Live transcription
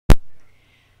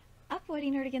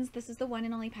Avoiding Nerdigans, this is the one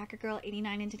and only Packer Girl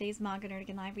 89, and today's Manga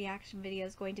Nerdigan live reaction video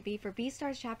is going to be for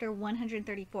Beastars chapter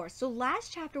 134. So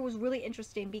last chapter was really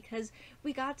interesting because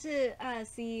we got to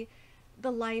see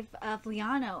the life of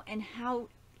Liano and how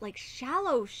like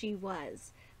shallow she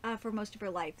was for most of her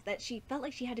life, that she felt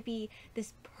like she had to be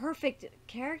this perfect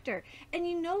character. And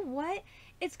you know what?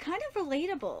 It's kind of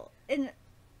relatable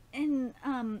in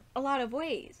a lot of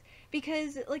ways,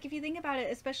 because like if you think about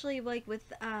it, especially like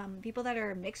with people that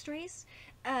are mixed race,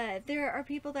 there are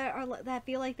people that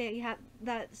feel like they have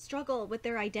that struggle with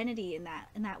their identity in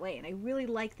that way, and I really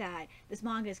like that this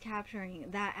manga is capturing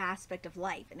that aspect of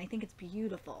life, and I think it's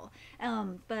beautiful.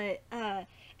 And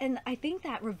I think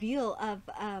that reveal of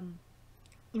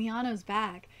Liano's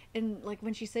back, and like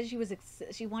when she said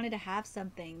she wanted to have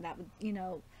something that would, you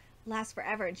know, last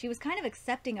forever, and she was kind of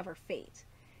accepting of her fate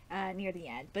near the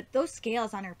end. But those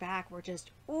scales on her back were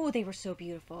just, oh, they were so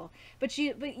beautiful. But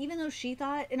even though she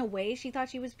thought, in a way, she thought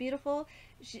she was beautiful,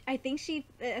 I think she,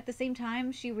 at the same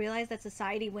time, she realized that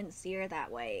society wouldn't see her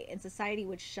that way, and society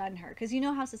would shun her, because you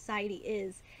know how society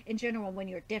is in general when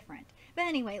you're different. But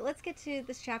anyway, let's get to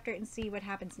this chapter and see what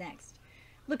happens next.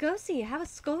 Lugosi, how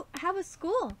was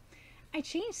school? I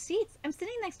changed seats. I'm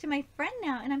sitting next to my friend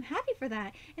now, and I'm happy for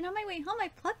that. And on my way home, I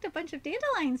plucked a bunch of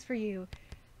dandelions for you.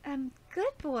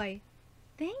 Good boy.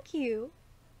 Thank you.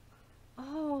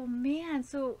 Oh, man.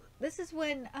 So this is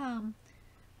when,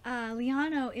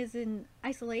 Liano is in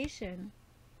isolation.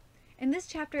 And this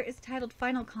chapter is titled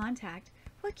Final Contact.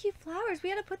 What cute flowers. We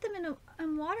had to put them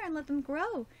in water and let them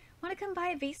grow. Want to come buy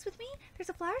a vase with me? There's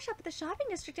a flower shop at the shopping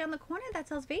district down the corner that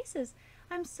sells vases.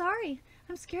 I'm sorry.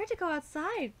 I'm scared to go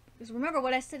outside. Because remember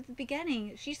what I said at the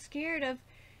beginning. She's scared of,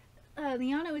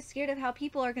 Liano is scared of how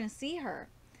people are going to see her.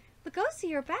 Lugosi,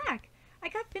 you're back. I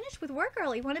got finished with work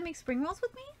early. Want to make spring rolls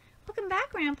with me? Welcome back,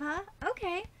 Grandpa.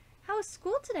 Okay. How was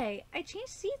school today? I changed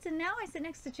seats and now I sit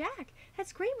next to Jack.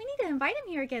 That's great. We need to invite him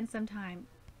here again sometime.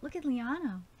 Look at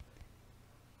Liano.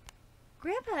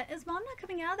 Grandpa, is Mom not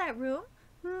coming out of that room?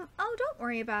 Oh, don't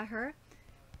worry about her.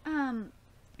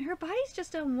 Her body's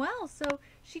just unwell, so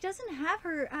she doesn't have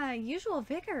her usual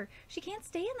vigor. She can't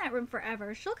stay in that room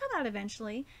forever. She'll come out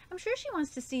eventually. I'm sure she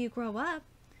wants to see you grow up.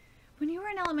 When you were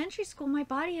in elementary school, my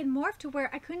body had morphed to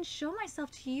where I couldn't show myself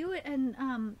to you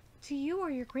and to you or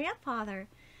your grandfather.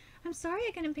 I'm sorry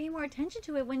I couldn't pay more attention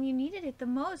to it when you needed it the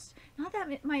most. Not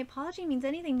that my apology means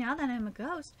anything now that I'm a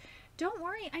ghost. Don't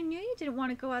worry, I knew you didn't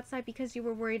want to go outside because you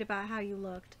were worried about how you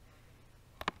looked.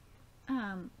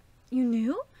 You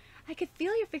knew? I could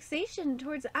feel your fixation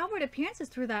towards outward appearances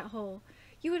through that hole.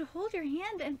 You would hold your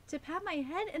hand and to pat my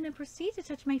head and then proceed to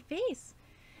touch my face.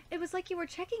 It was like you were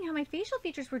checking how my facial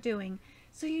features were doing.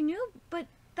 So you knew, but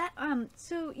that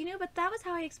was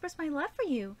how I expressed my love for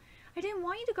you. I didn't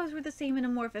want you to go through the same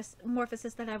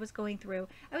metamorphosis that I was going through.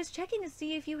 I was checking to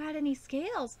see if you had any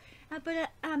scales. But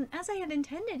as I had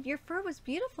intended, your fur was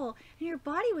beautiful and your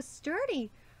body was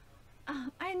sturdy. I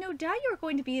had no doubt you were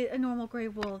going to be a normal gray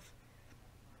wolf.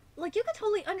 Like, you could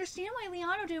totally understand why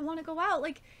Liano didn't want to go out.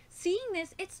 Like, seeing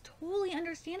this, it's totally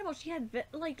understandable. She had,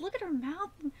 like, look at her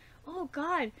mouth. Oh,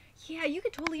 God. Yeah, you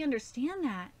could totally understand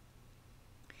that.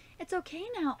 It's okay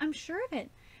now. I'm sure of it.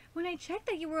 When I checked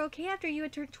that you were okay after you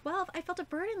had turned 12, I felt a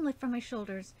burden lift from my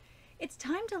shoulders. It's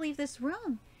time to leave this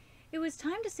room. It was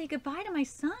time to say goodbye to my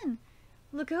son.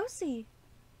 Lugosi.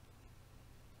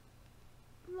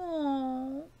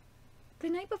 Aww. The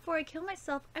night before I killed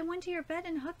myself, I went to your bed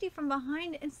and hugged you from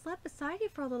behind and slept beside you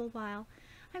for a little while.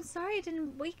 I'm sorry I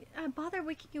didn't bother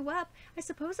waking you up. I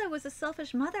suppose I was a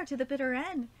selfish mother to the bitter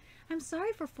end. I'm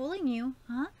sorry for fooling you,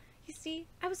 huh? You see,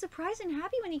 I was surprised and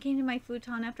happy when you came to my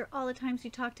futon after all the times you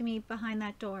talked to me behind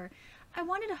that door. I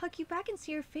wanted to hug you back and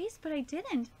see your face, but I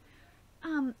didn't.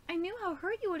 I knew how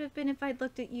hurt you would have been if I'd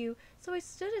looked at you, so I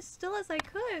stood as still as I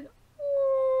could.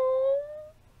 Oh,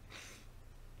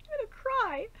 I'm gonna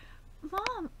cry.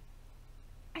 Mom,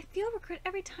 I feel regret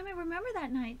every time I remember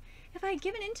that night. If I had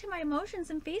given in to my emotions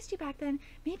and faced you back then,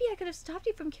 maybe I could have stopped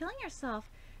you from killing yourself.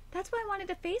 That's why I wanted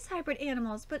to face hybrid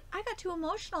animals, but I got too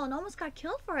emotional and almost got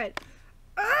killed for it.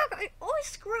 Ugh, I always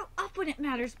screw up when it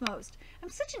matters most. I'm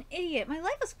such an idiot. My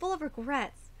life is full of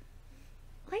regrets.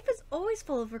 Life is always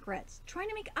full of regrets. Trying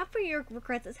to make up for your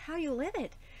regrets is how you live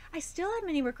it. I still have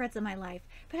many regrets in my life,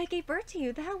 but I gave birth to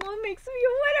you. That alone makes me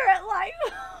a winner at life.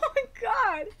 Oh my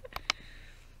God.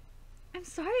 I'm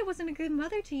sorry I wasn't a good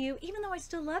mother to you. Even though I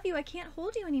still love you, I can't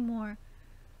hold you anymore.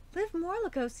 Live more,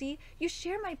 Lugosi. You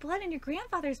share my blood and your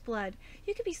grandfather's blood.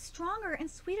 You could be stronger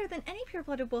and sweeter than any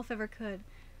pure-blooded wolf ever could.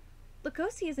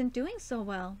 Lugosi isn't doing so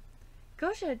well.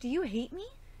 Gosha, do you hate me?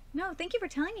 No, thank you for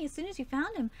telling me as soon as you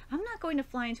found him. I'm not going to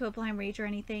fly into a blind rage or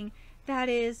anything. That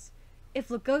is, if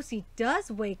Lugosi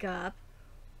does wake up,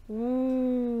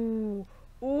 ooh,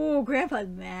 ooh, Grandpa's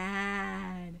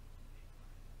mad.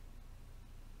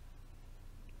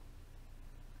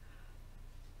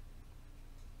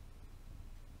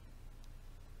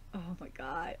 Oh my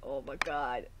god, oh my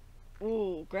god.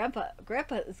 Ooh, Grandpa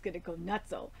is gonna go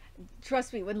nutso.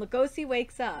 Trust me, when Lugosi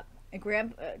wakes up, and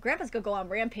Grandpa's gonna go on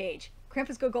rampage.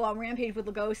 Grandpa's gonna go on rampage with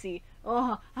Lugosi.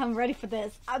 Oh, I'm ready for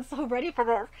this. I'm so ready for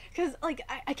this. Cause like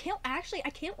I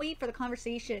can't wait for the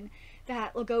conversation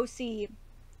that Lugosi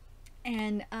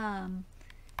and and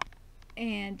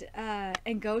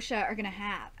Gosha are gonna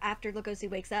have after Lugosi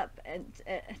wakes up and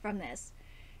from this.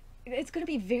 It's gonna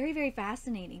be very, very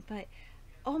fascinating. But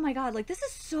oh my god, like this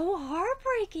is so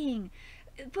heartbreaking.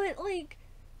 But like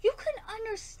you can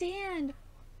understand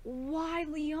why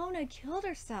Leona killed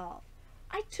herself.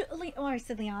 I said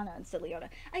Liana instead of Leona.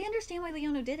 I understand why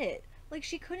Leona did it. Like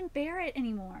she couldn't bear it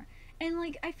anymore. And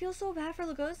like I feel so bad for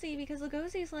Lugosi because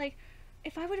Lugosi's like,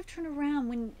 if I would have turned around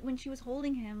when she was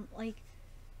holding him, like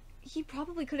he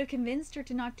probably could have convinced her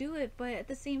to not do it, but at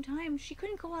the same time she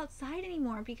couldn't go outside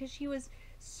anymore because she was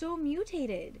so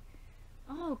mutated.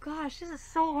 Oh gosh, this is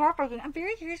so heartbreaking. I'm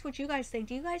very curious what you guys think.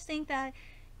 Do you guys think that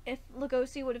if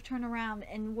Lugosi would have turned around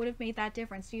and would have made that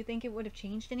difference, do you think it would have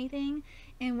changed anything?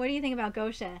 And what do you think about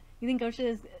Gosha? You think Gosha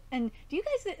is... And do you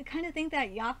guys kind of think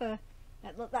that Yappa,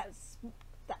 that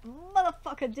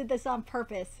motherfucker did this on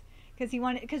purpose? Because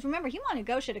remember, he wanted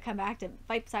Gosha to come back to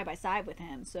fight side by side with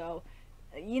him, so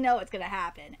you know what's gonna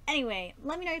happen. Anyway,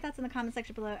 let me know your thoughts in the comment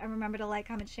section below, and remember to like,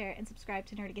 comment, share, and subscribe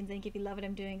to Nerdigans Inc. if you love what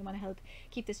I'm doing and want to help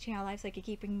keep this channel alive so I can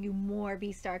keep bringing you more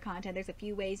Beastar content. There's a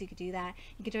few ways you could do that.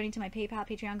 You can donate to my PayPal,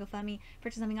 Patreon, GoFundMe,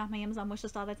 purchase something off my Amazon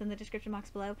wishlist, all that's in the description box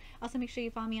below. Also, make sure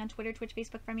you follow me on Twitter, Twitch,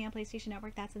 Facebook, friend me on PlayStation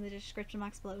Network, that's in the description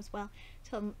box below as well.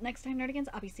 Till next time, Nerdigans,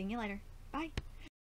 I'll be seeing you later. Bye!